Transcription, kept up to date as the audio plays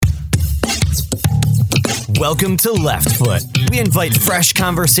Welcome to Left Foot. We invite fresh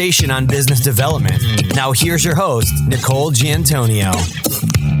conversation on business development. Now here's your host, Nicole Giantonio.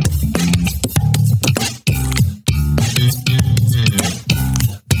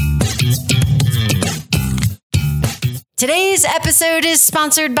 Today's episode is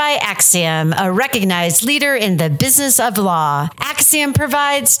sponsored by Axiom, a recognized leader in the business of law. Axiom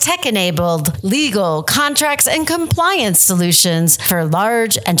provides tech-enabled legal, contracts, and compliance solutions for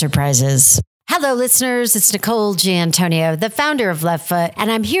large enterprises. Hello, listeners. It's Nicole Giantonio, the founder of Left Foot,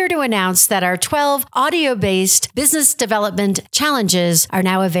 and I'm here to announce that our 12 audio-based business development challenges are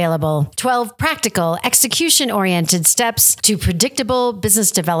now available. 12 practical, execution-oriented steps to predictable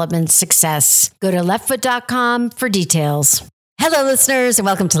business development success. Go to leftfoot.com for details. Hello, listeners, and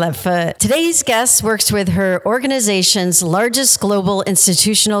welcome to Left Foot. Today's guest works with her organization's largest global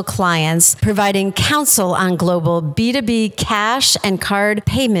institutional clients, providing counsel on global B2B cash and card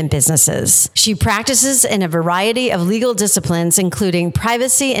payment businesses. She practices in a variety of legal disciplines, including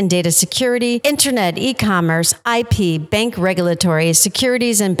privacy and data security, internet, e-commerce, IP, bank regulatory,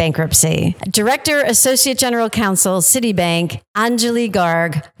 securities, and bankruptcy. Director, Associate General Counsel, Citibank, Anjali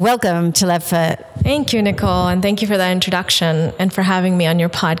Garg. Welcome to Left Foot. Thank you, Nicole, and thank you for that introduction and for having me on your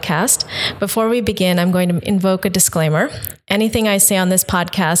podcast. Before we begin, I'm going to invoke a disclaimer. Anything I say on this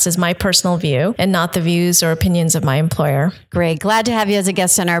podcast is my personal view and not the views or opinions of my employer. Great. Glad to have you as a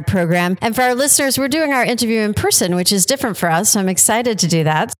guest on our program. And for our listeners, we're doing our interview in person, which is different for us. So I'm excited to do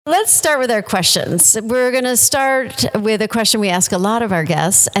that. Let's start with our questions. We're going to start with a question we ask a lot of our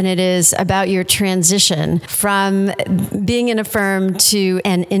guests, and it is about your transition from being in a firm to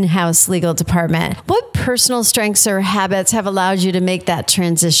an in-house legal department. What personal strengths or habits have allowed you to make that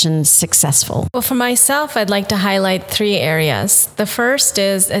transition successful? Well, for myself, I'd like to highlight 3 areas. The first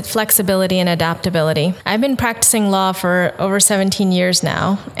is flexibility and adaptability. I've been practicing law for over 17 years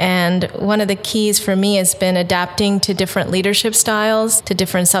now, and one of the keys for me has been adapting to different leadership styles, to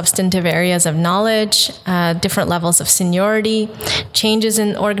different substantive areas of knowledge, different levels of seniority, changes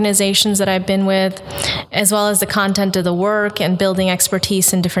in organizations that I've been with, as well as the content of the work and building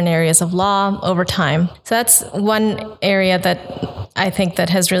expertise in different areas of law over time. So that's one area that I think that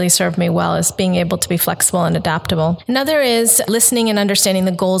has really served me well, is being able to be flexible and adaptable. Another is listening and understanding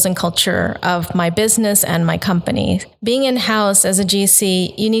the goals and culture of my business and my company. Being in-house as a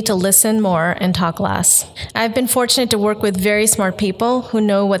GC, you need to listen more and talk less. I've been fortunate to work with very smart people who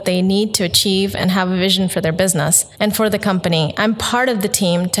know what they need to achieve and have a vision for their business and for the company. I'm part of the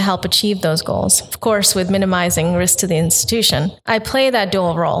team to help achieve those goals, of course, with minimizing risk to the institution. I play that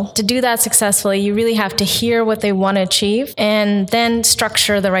dual role. To do that successfully, you really have to hear what they want to achieve and then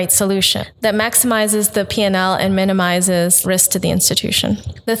structure the right solution that maximizes the P&L and minimizes risk to the institution.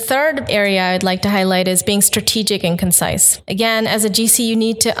 The third area I'd like to highlight is being strategic and concise. Again, as a GC, you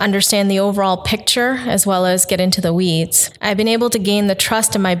need to understand the overall picture as well as get into the weeds. I've been able to gain the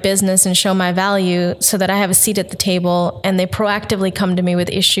trust in my business and show my value so that I have a seat at the table and they proactively come to me with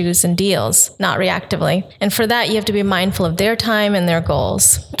issues and deals, not reactively. And for that, you have to be mindful of their time and their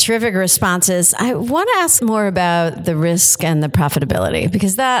goals. Terrific responses. I want to ask more about the risk and the profitability,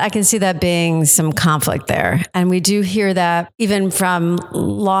 because that I can see that being some conflict there. And we do hear that even from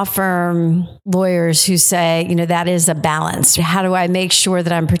law firm lawyers who say, that is a balance. How do I make sure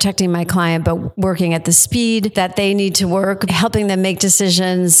that I'm protecting my client, but working at the speed that they need to work, helping them make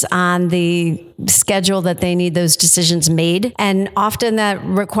decisions on the schedule that they need those decisions made. And often that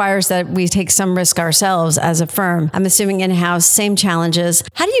requires that we take some risk ourselves as a firm. I'm assuming in-house, same challenges.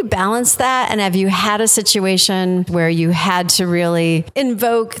 How do you balance that? And have you had a situation where you had to really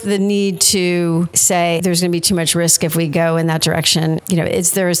invoke the need to say there's going to be too much risk if we go in that direction?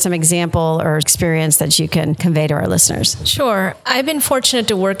 Is there some example or experience that you can convey to our listeners? Sure. I've been fortunate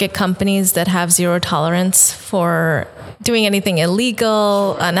to work at companies that have zero tolerance for doing anything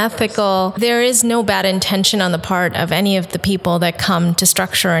illegal, unethical. There is no bad intention on the part of any of the people that come to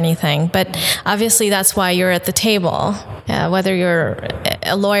structure anything. But obviously that's why you're at the table, whether you're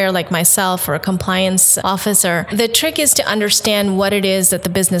a lawyer like myself or a compliance officer. The trick is to understand what it is that the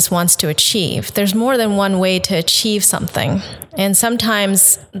business wants to achieve. There's more than one way to achieve something. And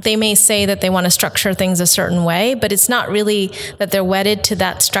sometimes they may say that they want to structure things a certain way, but it's not really that they're wedded to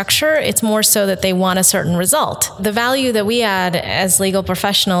that structure. It's more so that they want a certain result. The value that we add as legal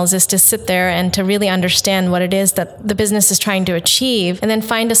professionals is to sit there and to really understand what it is that the business is trying to achieve, and then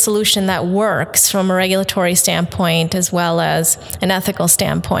find a solution that works from a regulatory standpoint as well as an ethical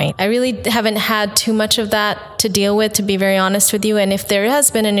standpoint. I really haven't had too much of that to deal with, to be very honest with you. And if there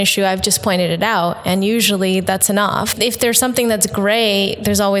has been an issue, I've just pointed it out, and usually that's enough. If there's something something that's gray,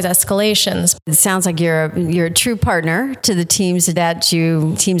 there's always escalations. It sounds like you're a true partner to the teams that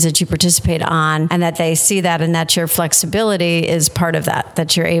you participate on, and that they see that, and that your flexibility is part of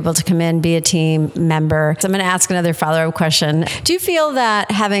that you're able to come in, be a team member. So I'm going to ask another follow-up question. Do you feel that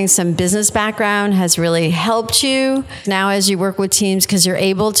having some business background has really helped you now as you work with teams, because you're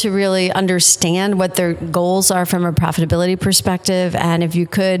able to really understand what their goals are from a profitability perspective? And if you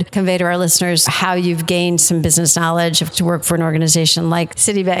could convey to our listeners how you've gained some business knowledge to work for an organization like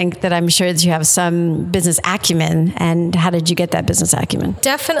Citibank, that I'm sure that you have some business acumen, and how did you get that business acumen?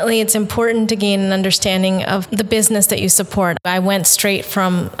 Definitely, it's important to gain an understanding of the business that you support. I went straight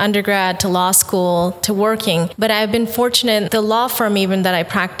from undergrad to law school to working, but I've been fortunate. The law firm even that I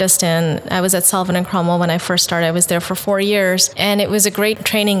practiced in, I was at Sullivan & Cromwell when I first started. I was there for 4 years, and it was a great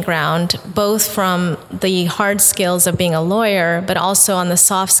training ground, both from the hard skills of being a lawyer, but also on the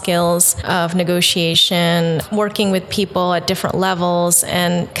soft skills of negotiation, working with people at different levels,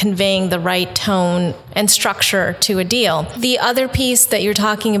 and conveying the right tone and structure to a deal. The other piece that you're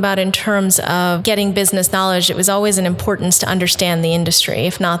talking about in terms of getting business knowledge, it was always an importance to understand the industry,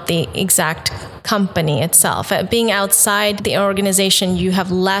 if not the exact company itself. Being outside the organization, you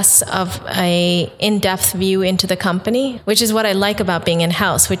have less of a in-depth view into the company, which is what I like about being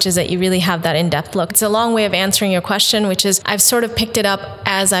in-house, which is that you really have that in-depth look. It's a long way of answering your question, which is I've sort of picked it up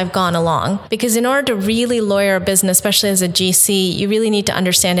as I've gone along. Because in order to really lawyer a business, especially as a GC, you really need to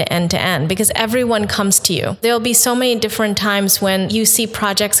understand it end to end, because everyone comes to you. There'll be so many different times when you see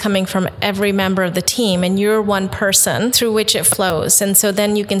projects coming from every member of the team, and you're one person through which it flows. And so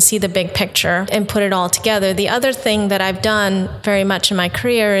then you can see the big picture and put it all together. The other thing that I've done very much in my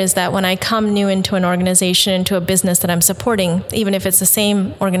career is that when I come new into an organization, into a business that I'm supporting, even if it's the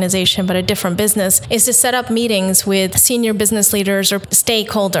same organization but a different business, is to set up meetings with senior business leaders or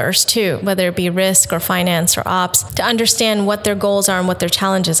stakeholders too, whether it be risk or finance or ops, to understand what their goals are and what their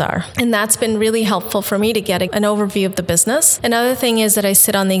challenges are. And that's been really helpful for me to get an overview of the business. Another thing is that I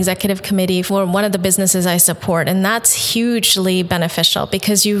sit on the executive committee for one of the businesses I support, and that's hugely beneficial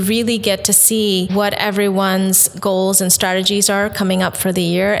because you really get to see what everyone's goals and strategies are coming up for the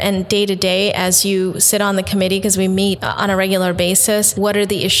year. And day to day, as you sit on the committee, because we meet on a regular basis, what are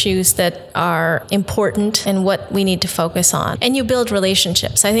the issues that are important and what we need to focus on? And you build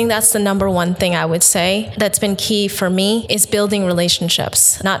relationships. I think that's the number one thing I would say that's been key for me, is building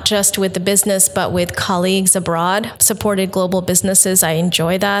relationships, not just with the business, but with colleagues abroad. Supported global businesses, I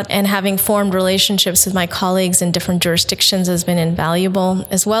enjoy that. And having formed relationships with my colleagues in different jurisdictions has been invaluable,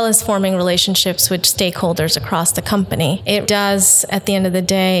 as well as forming relationships with stakeholders across the company. It does, at the end of the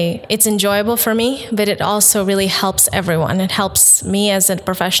day, it's enjoyable for me, but it also really helps everyone. It helps me as a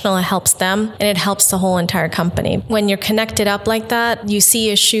professional, it helps them, and it helps the whole entire company. When you're connected up like that, you see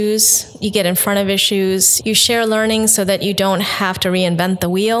issues, you get in front of issues, you share learning so that you don't have to reinvent the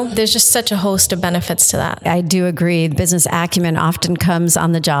wheel. There's just such a host of benefits to that. I do agree. Business acumen often comes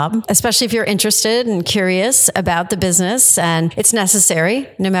on the job, especially if you're interested and curious about the business, and it's necessary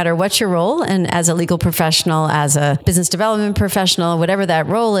no matter what your role. And as a legal professional, as a business development professional, whatever that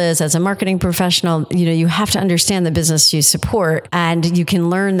role is, as a marketing professional, you have to understand the business you support, and you can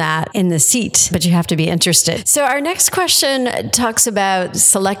learn that in the seat, but you have to be interested. So our next question talks about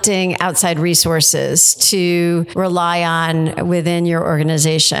selecting outside resources to rely on within your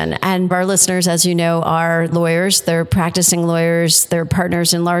organization. And our listeners, as you know, are lawyers. They're practicing lawyers. They're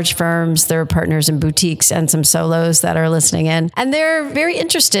partners in large firms. They're partners in boutiques, and some solos that are listening in. And they're very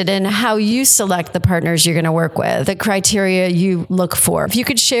interested in how you select the partners you're going to work with, the criteria you look for. If you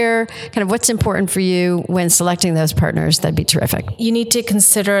could share kind of what's important for you when selecting those partners, that'd be terrific. You need to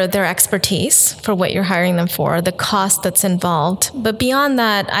consider their expertise for what you're hiring them for, the cost that's involved. But beyond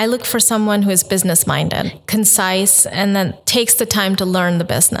that, I look for someone who is business-minded, concise, and then takes the time to learn the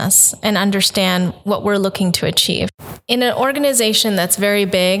business and understand what we're looking to achieve. In an organization that's very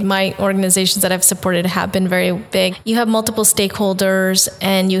big, my organizations that I've supported have been very big, you have multiple stakeholders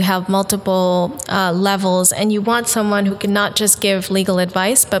and you have multiple levels, and you want someone who can not just give legal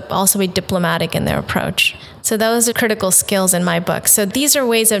advice, but also be diplomatic in their approach. So those are critical skills in my book. So these are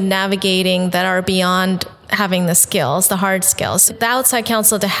ways of navigating that are beyond having the skills, the hard skills. The outside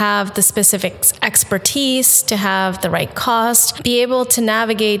counsel to have the specific expertise, to have the right cost, be able to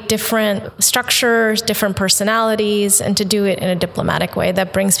navigate different structures, different personalities, and to do it in a diplomatic way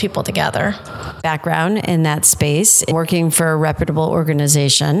that brings people together. Background in that space, working for a reputable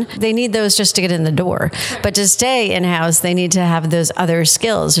organization. They need those just to get in the door. But to stay in-house, they need to have those other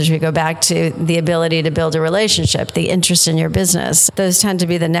skills, which we go back to the ability to build a relationship, the interest in your business. Those tend to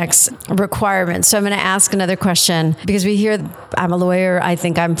be the next requirements. So I'm going to ask another question, because we hear, I'm a lawyer, I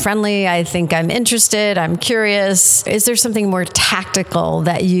think I'm friendly, I think I'm interested, I'm curious. Is there something more tactical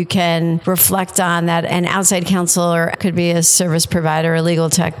that you can reflect on that an outside counsel, or could be a service provider, a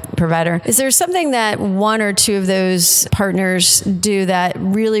legal tech provider? Is there something that one or two of those partners do that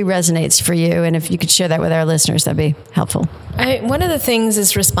really resonates for you? And if you could share that with our listeners, that'd be helpful. One of the things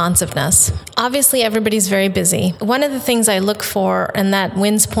is responsiveness. Obviously, everybody's very busy. One of the things I look for, and that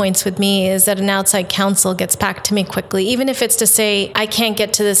wins points with me, is that an outside counsel gets back to me quickly, even if it's to say, I can't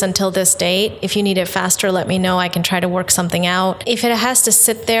get to this until this date. If you need it faster, let me know. I can try to work something out. If it has to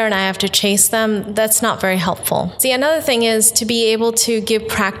sit there and I have to chase them, that's not very helpful. See, another thing is to be able to give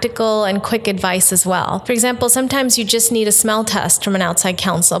practical and quick advice as well. For example, sometimes you just need a smell test from an outside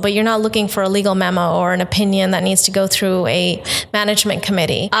counsel, but you're not looking for a legal memo or an opinion that needs to go through a management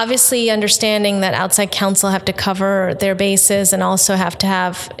committee. Obviously, understanding that outside counsel have to cover their bases and also have to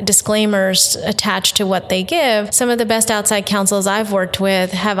have disclaimers attached to what they give. Some of the best outside counsels I've worked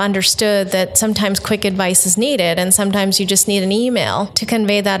with have understood that sometimes quick advice is needed, and sometimes you just need an email to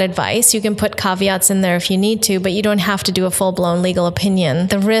convey that advice. You can put caveats in there if you need to, but you don't have to do a full-blown legal opinion.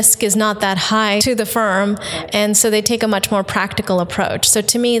 The risk is not that high to the firm, and so they take a much more practical approach. So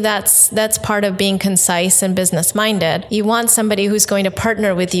to me, that's part of being concise and business-minded. You want somebody who's going to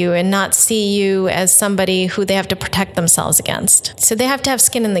partner with you and not see you as somebody who they have to protect themselves against. So they have to have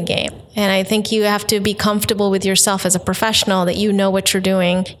skin in the game. And I think you have to be comfortable with yourself as a professional, that you know what you're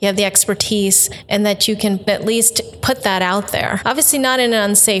doing, you have the expertise, and that you can at least put that out there. Obviously not in an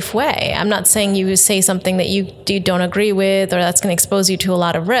unsafe way. I'm not saying you say something that you don't agree with or that's going to expose you to a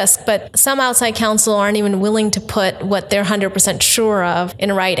lot of risk, but some outside counsel aren't even willing to put what they're 100% sure of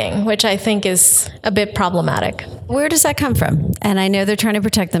in writing, which I think is a bit problematic. Where does that come from? And I know they're trying to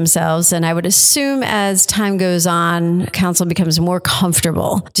protect themselves, and I would assume as time goes on, counsel becomes more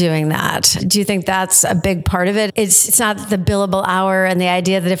comfortable doing that. Do you think that's a big part of it? It's not the billable hour and the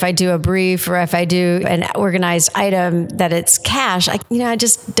idea that if I do a brief or if I do an organized item that it's cash. I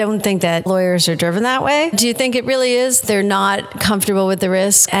just don't think that lawyers are driven that way. Do you think it really is? They're not comfortable with the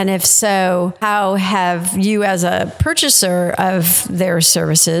risk? And if so, how have you as a purchaser of their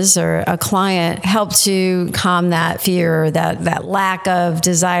services or a client helped to calm that fear, that lack of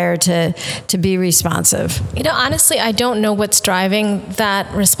desire to be responsive? Honestly, I don't know what's driving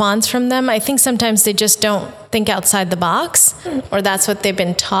that response from them. I think sometimes they just don't think outside the box, or that's what they've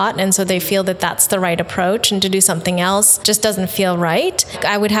been taught, and so they feel that that's the right approach, and to do something else just doesn't feel right.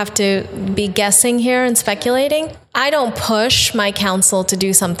 I would have to be guessing here and speculating. I don't push my counsel to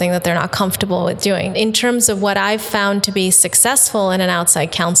do something that they're not comfortable with doing. In terms of what I've found to be successful in an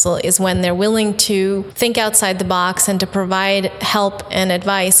outside counsel is when they're willing to think outside the box and to provide help and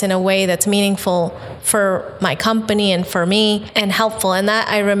advice in a way that's meaningful for my company and for me and helpful, and that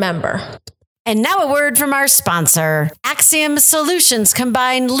I remember. And now a word from our sponsor. Axiom Solutions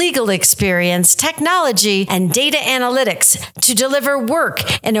combine legal experience, technology, and data analytics to deliver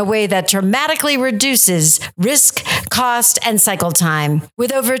work in a way that dramatically reduces risk, cost, and cycle time.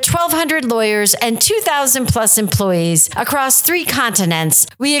 With over 1,200 lawyers and 2,000 plus employees across 3 continents,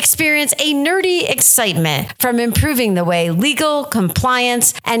 we experience a nerdy excitement from improving the way legal,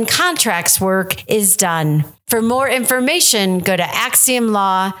 compliance, and contracts work is done. For more information, go to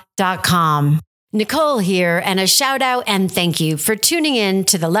axiomlaw.com. Nicole here, and a shout out and thank you for tuning in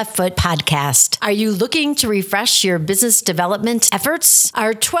to the Left Foot Podcast. Are you looking to refresh your business development efforts?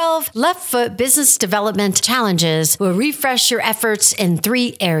 Our 12 Left Foot Business Development Challenges will refresh your efforts in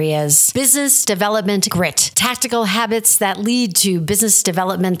 3 areas. Business development grit, tactical habits that lead to business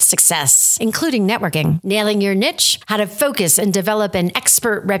development success, including networking, nailing your niche, how to focus and develop an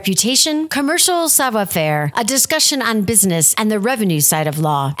expert reputation, commercial savoir-faire, a discussion on business and the revenue side of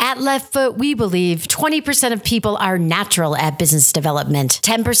law. At Left Foot, we believe 20% of people are natural at business development,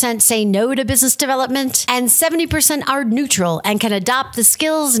 10% say no to business development, and 70% are neutral and can adopt the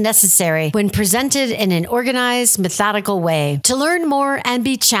skills necessary when presented in an organized, methodical way. To learn more and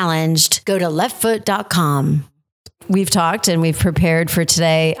be challenged, go to leftfoot.com. We've talked and we've prepared for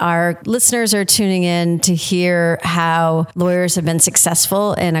today. Our listeners are tuning in to hear how lawyers have been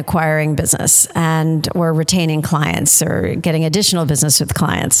successful in acquiring business and or retaining clients or getting additional business with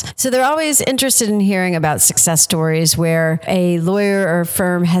clients. So they're always interested in hearing about success stories where a lawyer or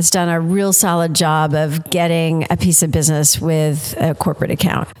firm has done a real solid job of getting a piece of business with a corporate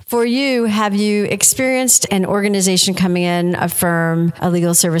account. For you, have you experienced an organization coming in, a firm, a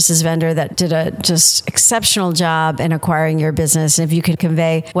legal services vendor that did a just exceptional job in acquiring your business. And if you could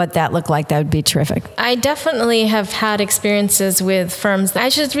convey what that looked like, that would be terrific. I definitely have had experiences with firms. I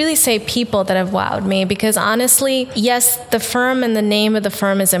should really say people that have wowed me, because honestly, yes, the firm and the name of the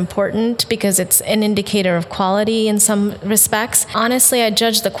firm is important because it's an indicator of quality in some respects. Honestly, I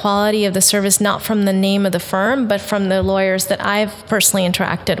judge the quality of the service not from the name of the firm, but from the lawyers that I've personally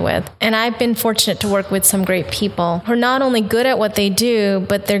interacted with. And I've been fortunate to work with some great people who are not only good at what they do,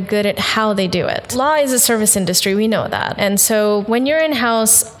 but they're good at how they do it. Law is a service industry, we know that. And so when you're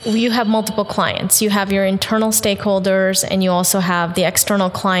in-house, you have multiple clients. You have your internal stakeholders, and you also have the external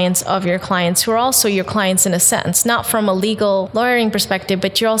clients of your clients who are also your clients in a sense, not from a legal lawyering perspective,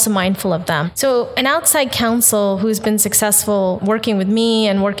 but you're also mindful of them. So an outside counsel who's been successful working with me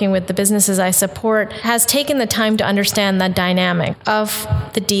and working with the businesses I support has taken the time to understand that dynamic of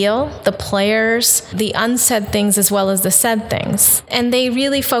the deal, the players, the unsaid things as well as the said things. And they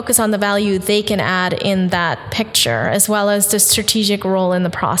really focus on the value they can add in that picture, as well as the strategic role in the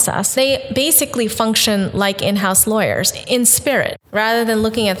process. They basically function like in-house lawyers in spirit, rather than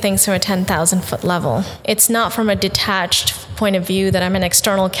looking at things from a 10,000-foot level. It's not from a detached point of view that I'm an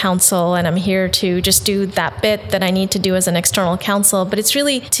external counsel and I'm here to just do that bit that I need to do as an external counsel, but it's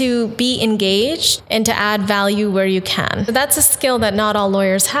really to be engaged and to add value where you can. That's a skill that not all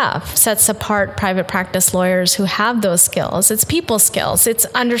lawyers have. Sets apart private practice lawyers who have those skills. It's people skills. It's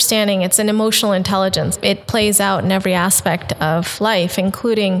understanding. It's an emotional intelligence. It plays out in every aspect of life,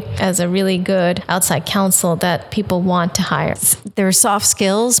 including as a really good outside counsel that people want to hire. They're soft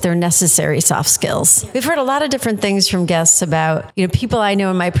skills. They're necessary soft skills. We've heard a lot of different things from guests about, people I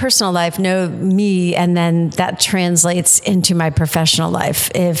know in my personal life know me, and then that translates into my professional life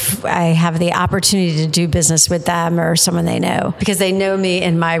if I have the opportunity to do business with them or someone they know, because they know me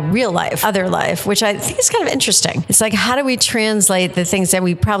in my real life, other life, which I think is kind of interesting. It's like, how do we translate the things that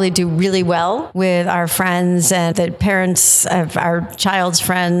we probably do really well with our friends and the parents of our child's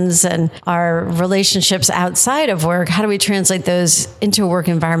friends and our relationships outside of work? How do we translate those into a work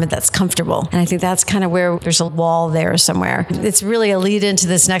environment that's comfortable? And I think that's kind of where there's a wall there somewhere. It's really a lead into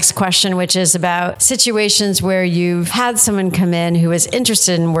this next question, which is about situations where you've had someone come in who is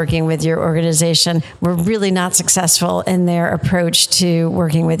interested in working with your organization, were really not successful in their approach to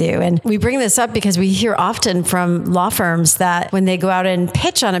working with you. And we bring this up because we hear often from law firms that when they go out and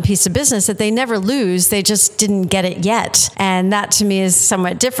pitch on a piece of business that they never lose, they just didn't get it yet. And that to me is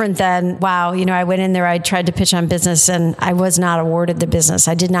somewhat different than, wow, I went in there, I tried to pitch on business and I was not awarded the business.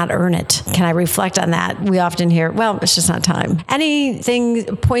 I did not earn it. Can I reflect on that? We often hear, well, it's just not time.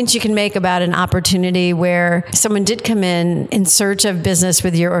 Points you can make about an opportunity where someone did come in search of business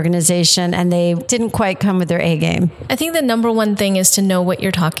with your organization and they didn't quite come with their A game? I think the number one thing is to know what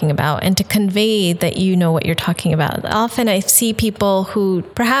you're talking about and to convey that you know what you're talking about. Often I see people who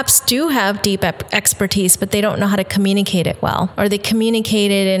perhaps do have deep expertise, but they don't know how to communicate it well, or they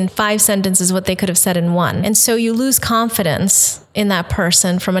communicate it in 5 sentences what they could have said in 1. And so you lose confidence in that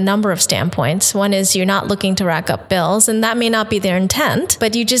person from a number of standpoints. One is you're not looking to rack up bills, and that may not be their intent,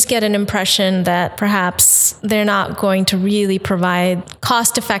 but you just get an impression that perhaps they're not going to really provide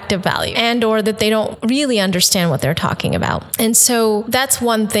cost-effective value, and or that they don't really understand what they're talking about. And so that's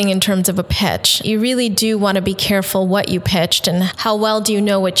one thing in terms of a pitch. You really do want to be careful what you pitched and how well do you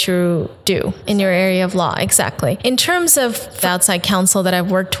know what you do in your area of law. Exactly. In terms of the outside counsel that I've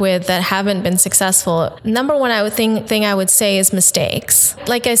worked with that haven't been successful, number one thing I would say is mistakes.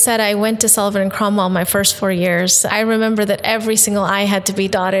 Like I said, I went to Sullivan & Cromwell my first 4 years. I remember that every single I had to be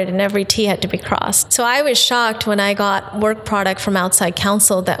dotted and every T had to be crossed. So I was shocked when I got work product from outside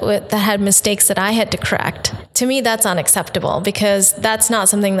counsel that had mistakes that I had to correct. To me, that's unacceptable because that's not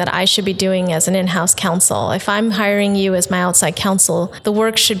something that I should be doing as an in-house counsel. If I'm hiring you as my outside counsel, the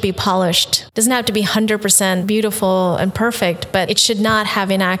work should be polished. It doesn't have to be 100% beautiful and perfect, but it should not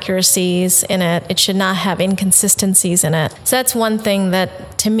have inaccuracies in it. It should not have inconsistencies in it. So that's one thing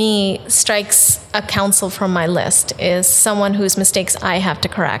that, to me, strikes a counsel from my list, is someone whose mistakes I have to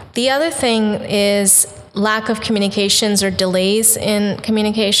correct. The other thing is lack of communications or delays in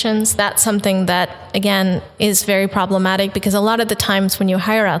communications. That's something that, again, is very problematic because a lot of the times when you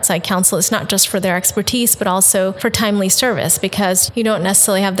hire outside counsel, it's not just for their expertise, but also for timely service because you don't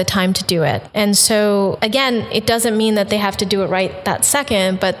necessarily have the time to do it. And so, again, it doesn't mean that they have to do it right that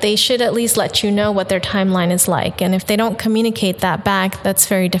second, but they should at least let you know what their timeline is like. And if they don't communicate that back, that's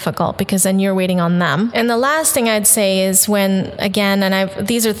very difficult because then you're waiting on them. And the last thing I'd say is when, again, and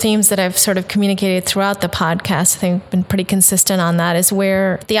these are themes that I've sort of communicated throughout throughout the podcast, I think I've been pretty consistent on that, is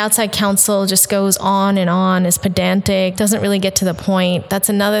where the outside counsel just goes on and on, is pedantic, doesn't really get to the point. That's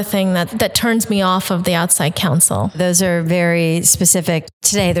another thing that turns me off of the outside counsel. Those are very specific.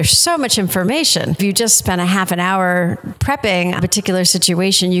 Today, there's so much information. If you just spent a half an hour prepping a particular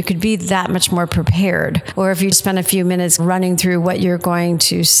situation, you could be that much more prepared. Or if you spend a few minutes running through what you're going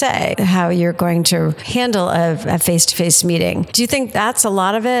to say, how you're going to handle a face-to-face meeting. Do you think that's a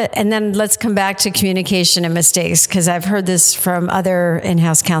lot of it? And then let's come back to communication and mistakes, because I've heard this from other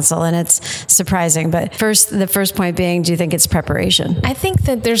in-house counsel and it's surprising. But the first point being, do you think it's preparation? I think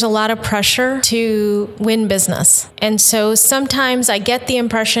that there's a lot of pressure to win business. And so sometimes I get the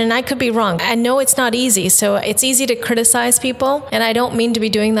impression, I could be wrong. I know it's not easy. So it's easy to criticize people. And I don't mean to be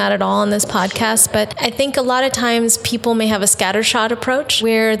doing that at all on this podcast. But I think a lot of times people may have a scattershot approach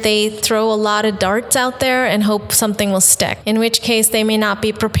where they throw a lot of darts out there and hope something will stick. In which case they may not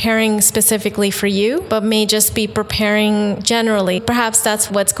be preparing specifically for you, but may just be preparing generally. Perhaps that's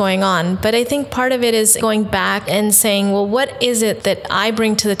what's going on. But I think part of it is going back and saying, well, what is it that I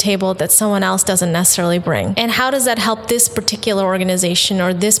bring to the table that someone else doesn't necessarily bring? And how does that help this particular organization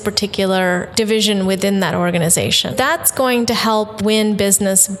or this particular division within that organization? That's going to help win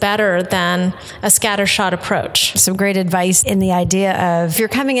business better than a scattershot approach. Some great advice in the idea of, if you're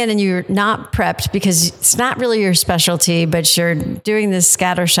coming in and you're not prepped because it's not really your specialty, but you're doing this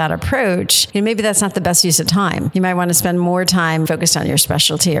scattershot approach, maybe that's not the best use of time. You might want to spend more time focused on your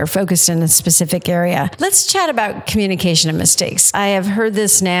specialty or focused in a specific area. Let's chat about communication and mistakes. I have heard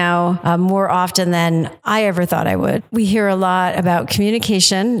this now more often than I ever thought I would. We hear a lot about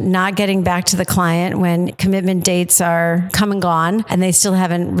communication, not getting back to the client when commitment dates are come and gone and they still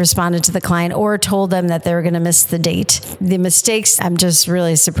haven't responded to the client or told them that they were going to miss the date. The mistakes, I'm just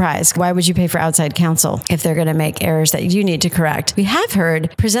really surprised. Why would you pay for outside counsel if they're going to make errors that you need to correct? We have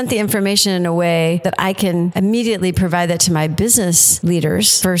heard present the information in a way that I can immediately provide that to my business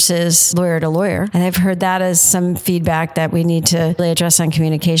leaders versus lawyer to lawyer. And I've heard that as some feedback that we need to really address on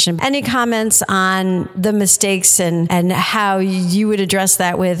communication. Any comments on the mistakes and how you would address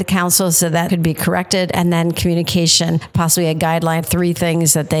that with counsel so that could be corrected? And then communication, possibly a guideline, 3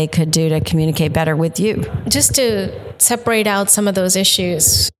 things that they could do to communicate better with you. Just to separate out some of those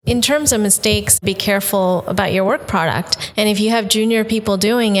issues. In terms of mistakes, be careful about your work product. And if you have junior people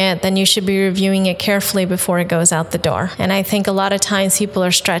doing it, then you should be reviewing it carefully before it goes out the door. And I think a lot of times people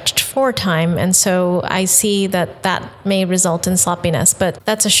are stretched for time. And so I see that may result in sloppiness, but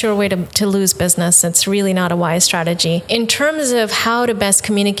that's a sure way to lose business. It's really not a wise strategy. In terms of how to best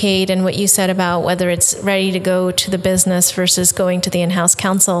communicate and what you said about whether it's ready to go to the business versus going to the in-house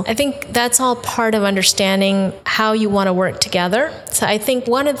counsel, I think that's all part of understanding how you want to work together. So I think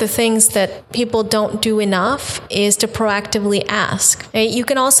one of the things that people don't do enough is to proactively ask. You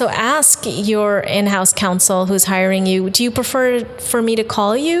can also ask your in-house counsel who's hiring you, do you prefer for me to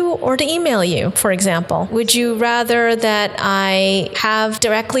call you or to email you, for example? Would you rather that I have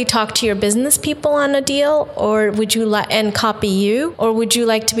directly talk to your business people on a deal, or would you and copy you, or would you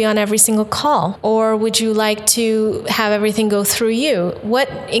like to be on every single call, or would you like to have everything go through you? What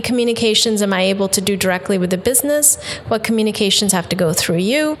communications am I able to do directly with the business? What communications have to go through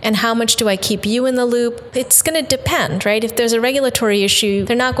you? And how much do I keep you in the loop? It's going to depend, right? If there's a regulatory issue,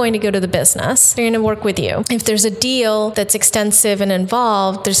 they're not going to go to the business. They're going to work with you. If there's a deal that's extensive and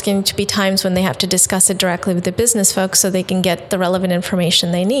involved, there's going to be times when they have to discuss it directly with the business folks so they can get the relevant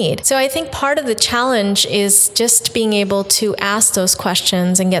information they need. So I think part of the challenge is just being able to ask those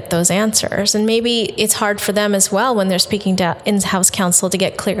questions and get those answers. And maybe it's hard for them as well when they're speaking to in-house counsel to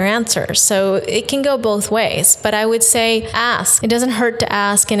get clear answers. So it can go both ways. But I would say ask. It doesn't hurt to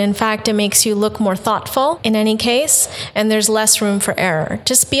ask. And in fact, it makes you look more thoughtful in any case. And there's less room for error.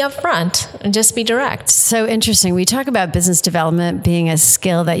 Just be upfront and just be direct. So interesting. We talk about business development being a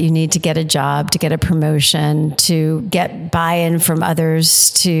skill that you need to get a job, to get a promotion, to get buy-in from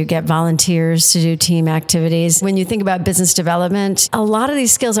others, to get volunteers to do team activities. When you think about business development, a lot of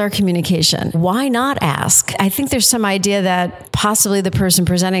these skills are communication. Why not ask? I think there's some idea that possibly the person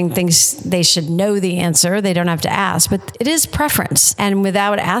presenting thinks they should know the answer. They don't have to ask, but it is preference. And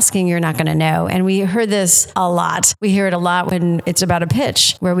without asking, you're not going to know. And we heard this a lot. We hear it a lot when it's about a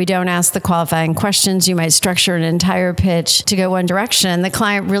pitch, where we don't ask the qualifying questions. You might structure an entire pitch to go one direction. The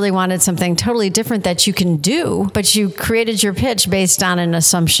client really wanted something totally different that you can do, but you created your pitch based on an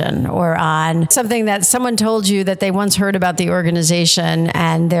assumption or on something that someone told you that they once heard about the organization,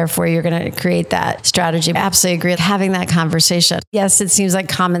 and therefore you're going to create that strategy. I absolutely agree with having that conversation. Yes, it seems like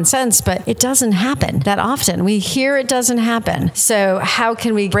common sense, but it doesn't happen that often. We hear it doesn't happen. So how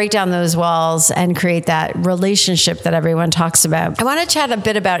can we break down those walls and create that relationship that everyone talks about? I want to chat a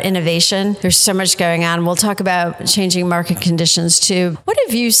bit about innovation. There's so much going on. We'll talk about changing market conditions too. What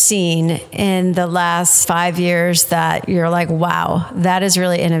have you seen in the last 5 years that you're like, wow, that is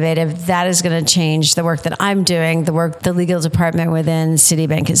really innovative. That is going to change the work that I'm doing, the work the legal department within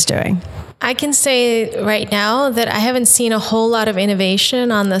Citibank is doing? I can say right now that I haven't seen a whole lot of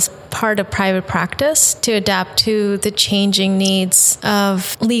innovation on this part of private practice to adapt to the changing needs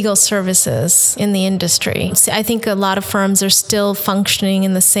of legal services in the industry. So I think a lot of firms are still functioning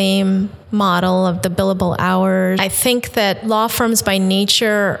in the same model of the billable hours. I think that law firms by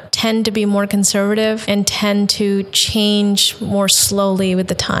nature tend to be more conservative and tend to change more slowly with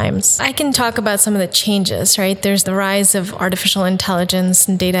the times. I can talk about some of the changes, right? There's the rise of artificial intelligence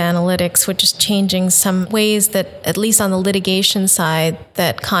and data analytics, which is changing some ways that, at least on the litigation side,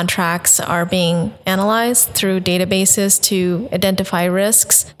 that contracts are being analyzed through databases to identify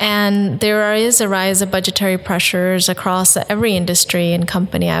risks. And there is a rise of budgetary pressures across every industry and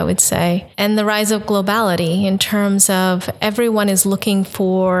company, I would say. And the rise of globality in terms of everyone is looking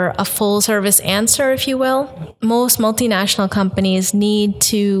for a full service answer, if you will. Most multinational companies need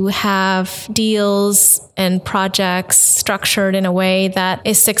to have deals and projects structured in a way that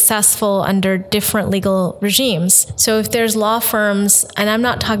is successful under different legal regimes. So if there's law firms, and I'm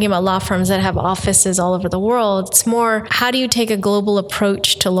not talking about law firms that have offices all over the world, it's more, how do you take a global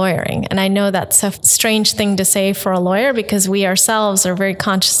approach to lawyering? And I know that's a strange thing to say for a lawyer because we ourselves are very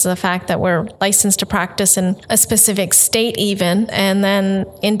conscious of the fact that we're licensed to practice in a specific state even, and then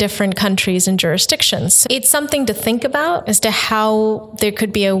in different countries and jurisdictions. It's something to think about as to how there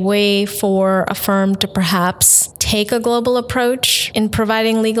could be a way for a firm to perhaps take a global approach in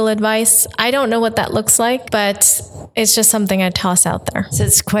providing legal advice. I don't know what that looks like, but it's just something I toss out there. So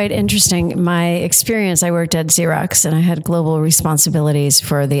it's quite interesting. My experience, I worked at Xerox and I had global responsibilities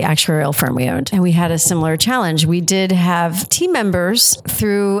for the actuarial firm we owned. And we had a similar challenge. We did have team members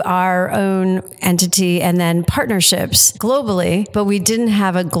through our own entity and then partnerships globally, but we didn't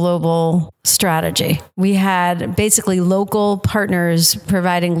have a global strategy. We had basically local partners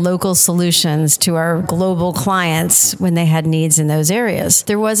providing local solutions to our global clients when they had needs in those areas.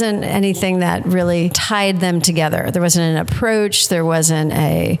 There wasn't anything that really tied them together. There wasn't an approach. There wasn't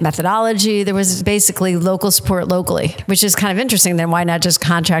a methodology. There was basically local support locally, which is kind of interesting. Then why not just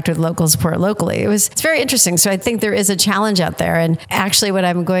contract with local support locally? It's very interesting. So I think there is a challenge out there. And actually what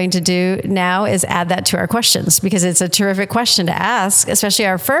I'm going to do now is add that to our questions because it's a terrific question to ask, especially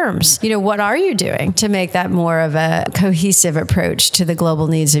our firms. What are you doing to make that more of a cohesive approach to the global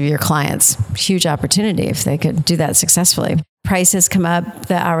needs of your clients? Huge opportunity if they could do that successfully. Price has come up,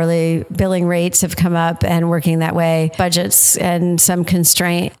 the hourly billing rates have come up and working that way. Budgets and some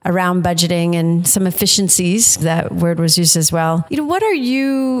constraint around budgeting and some efficiencies, that word was used as well. What are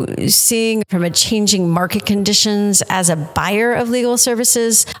you seeing from a changing market conditions as a buyer of legal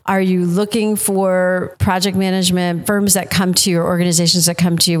services? Are you looking for project management firms that come to you or organizations that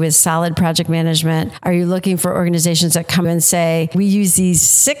come to you with solid project management? Are you looking for organizations that come and say, we use these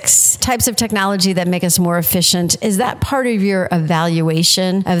 6 types of technology that make us more efficient? Is that part of your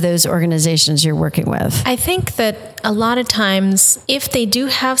evaluation of those organizations you're working with? I think that a lot of times, if they do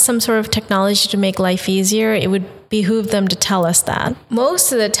have some sort of technology to make life easier, it would behoove them to tell us that.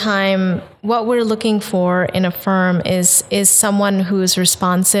 Most of the time, what we're looking for in a firm is someone who is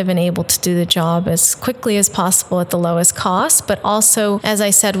responsive and able to do the job as quickly as possible at the lowest cost, but also, as I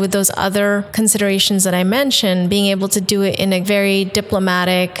said, with those other considerations that I mentioned, being able to do it in a very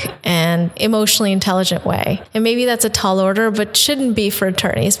diplomatic and emotionally intelligent way. And maybe that's a tall order, but shouldn't be for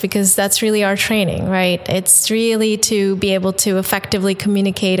attorneys because that's really our training, right? It's really to be able to effectively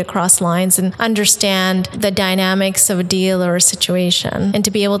communicate across lines and understand the dynamics of a deal or a situation and to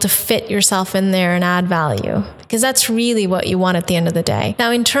be able to fit yourself in there and add value. Because that's really what you want at the end of the day.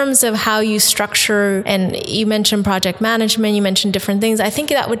 Now, in terms of how you structure, and you mentioned project management, you mentioned different things, I think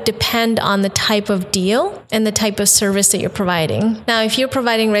that would depend on the type of deal and the type of service that you're providing. Now, if you're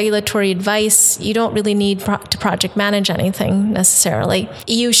providing regulatory advice, you don't really need to project manage anything necessarily.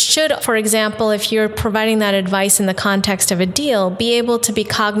 You should, for example, if you're providing that advice in the context of a deal, be able to be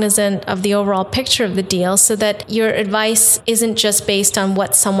cognizant of the overall picture of the deal so that your advice isn't just based on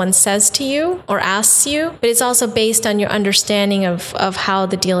what someone says to you or asks you, but it's also based on your understanding of how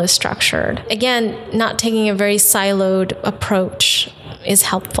the deal is structured. Again, not taking a very siloed approach is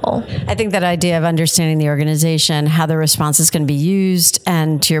helpful. I think that idea of understanding the organization, how the response is going to be used,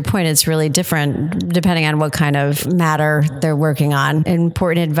 and to your point, it's really different depending on what kind of matter they're working on.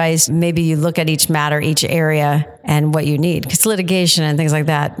 Important advice, maybe you look at each matter, each area, and what you need. Because litigation and things like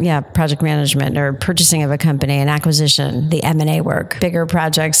that, project management or purchasing of a company, an acquisition, the M&A work, bigger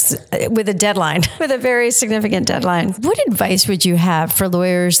projects with a deadline, with a very significant deadline. What advice would you have for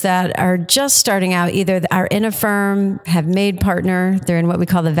lawyers that are just starting out, either are in a firm, have made partner, they're in what we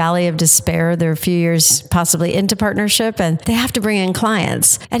call the valley of despair, they're a few years possibly into partnership, and they have to bring in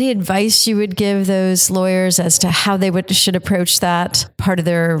clients? Any advice you would give those lawyers as to how they should approach that part of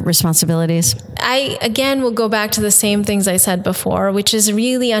their responsibilities? I, again, will go back to the same things I said before, which is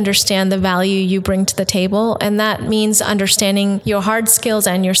really understand the value you bring to the table. And that means understanding your hard skills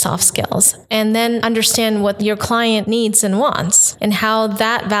and your soft skills. And then understand what your client needs and wants and how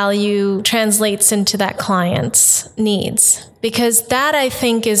that value translates into that client's needs. Because that, I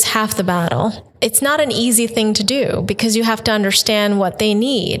think, is half the battle. It's not an easy thing to do because you have to understand what they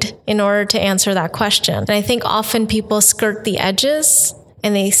need in order to answer that question. And I think often people skirt the edges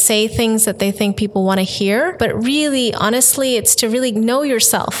and they say things that they think people want to hear. But really, honestly, it's to really know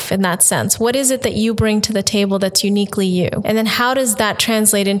yourself in that sense. What is it that you bring to the table that's uniquely you? And then how does that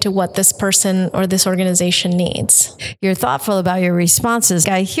translate into what this person or this organization needs? You're thoughtful about your responses.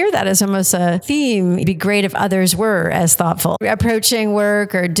 I hear that as almost a theme. It'd be great if others were as thoughtful. Approaching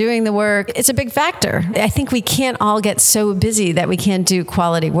work or doing the work, it's a big factor. I think we can't all get so busy that we can't do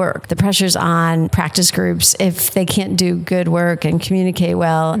quality work. The pressure's on practice groups if they can't do good work and communicate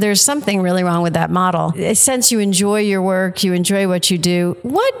well. There's something really wrong with that model. Since you enjoy your work, you enjoy what you do,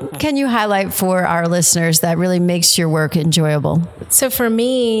 what can you highlight for our listeners that really makes your work enjoyable? So for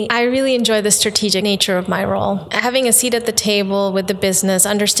me, I really enjoy the strategic nature of my role. Having a seat at the table with the business,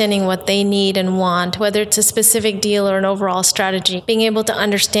 understanding what they need and want, whether it's a specific deal or an overall strategy, being able to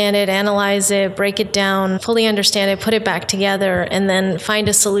understand it, analyze it, break it down, fully understand it, put it back together, and then find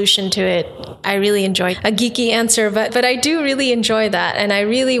a solution to it. I really enjoy a geeky answer, but I do really enjoy that. And I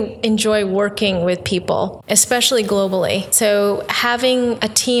really enjoy working with people, especially globally. So having a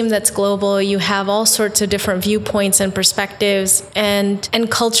team that's global, you have all sorts of different viewpoints and perspectives and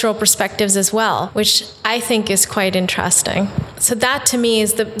cultural perspectives as well, which I think is quite interesting. So that to me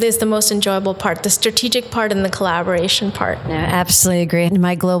is the most enjoyable part, the strategic part and the collaboration part. No, absolutely agree. In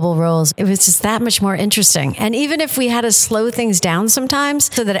my global roles, it was just that much more interesting. And even if we had to slow things down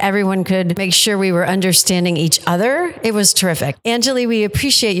sometimes so that everyone could make sure we were understanding each other, it was terrific. Anjali, we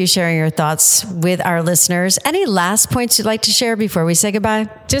appreciate you sharing your thoughts with our listeners. Any last points you'd like to share before we say goodbye?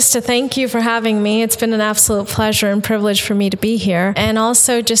 Just to thank you for having me. It's been an absolute pleasure and privilege for me to be here. And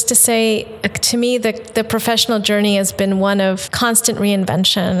also just to say, to me, the professional journey has been one of constant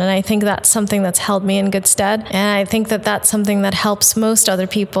reinvention. And I think that's something that's held me in good stead. And I think that that's something that helps most other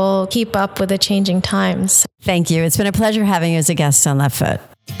people keep up with the changing times. Thank you. It's been a pleasure having you as a guest on Left Foot.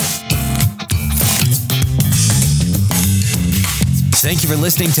 Thank you for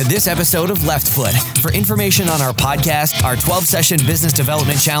listening to this episode of Left Foot. For information on our podcast, our 12-session business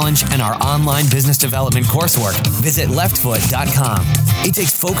development challenge, and our online business development coursework, visit leftfoot.com. It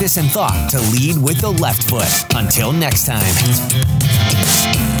takes focus and thought to lead with the left foot. Until next time.